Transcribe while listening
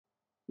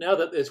Now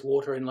that there's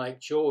water in Lake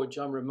George,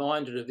 I'm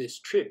reminded of this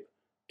trip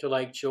to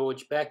Lake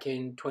George back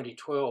in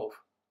 2012.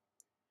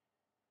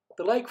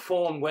 The lake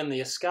formed when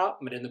the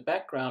escarpment in the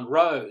background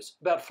rose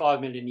about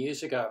 5 million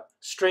years ago.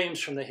 Streams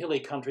from the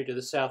hilly country to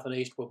the south and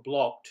east were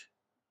blocked.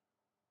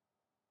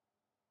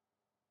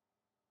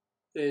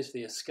 There's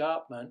the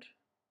escarpment.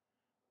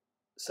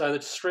 So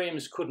that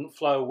streams couldn't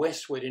flow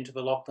westward into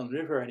the Lachlan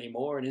River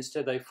anymore, and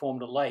instead they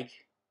formed a lake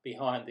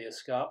behind the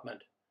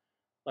escarpment,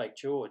 Lake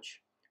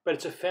George. But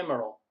it's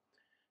ephemeral.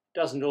 It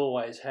doesn't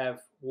always have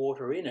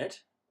water in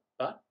it,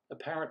 but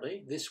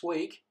apparently this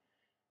week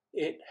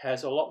it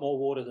has a lot more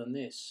water than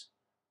this.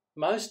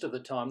 Most of the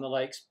time the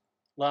lake's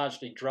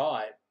largely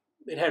dry.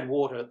 It had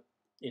water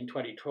in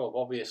 2012,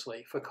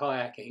 obviously, for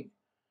kayaking.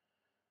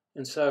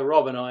 And so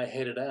Rob and I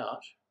headed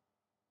out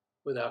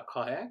with our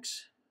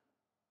kayaks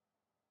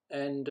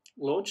and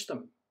launched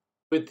them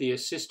with the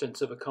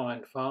assistance of a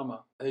kind farmer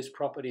whose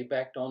property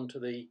backed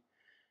onto the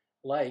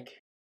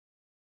lake.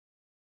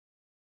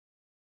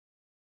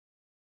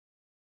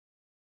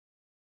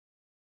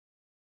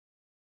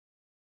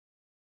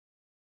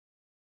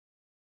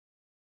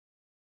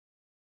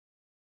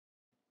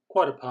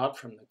 Quite apart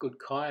from the good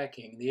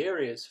kayaking, the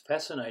area is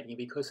fascinating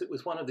because it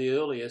was one of the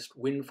earliest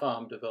wind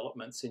farm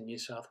developments in New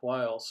South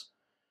Wales.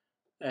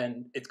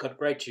 And it's got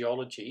great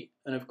geology,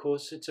 and of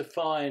course it's a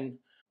fine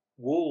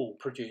wool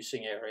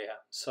producing area.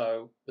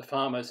 So the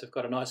farmers have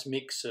got a nice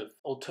mix of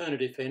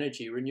alternative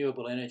energy,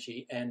 renewable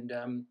energy, and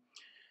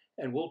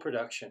wool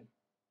production.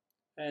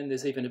 And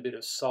there's even a bit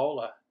of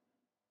solar.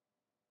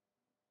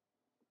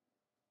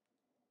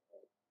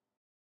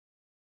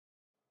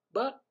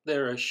 But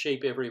there are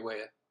sheep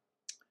everywhere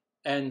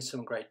and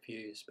some great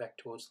views back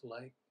towards the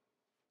lake.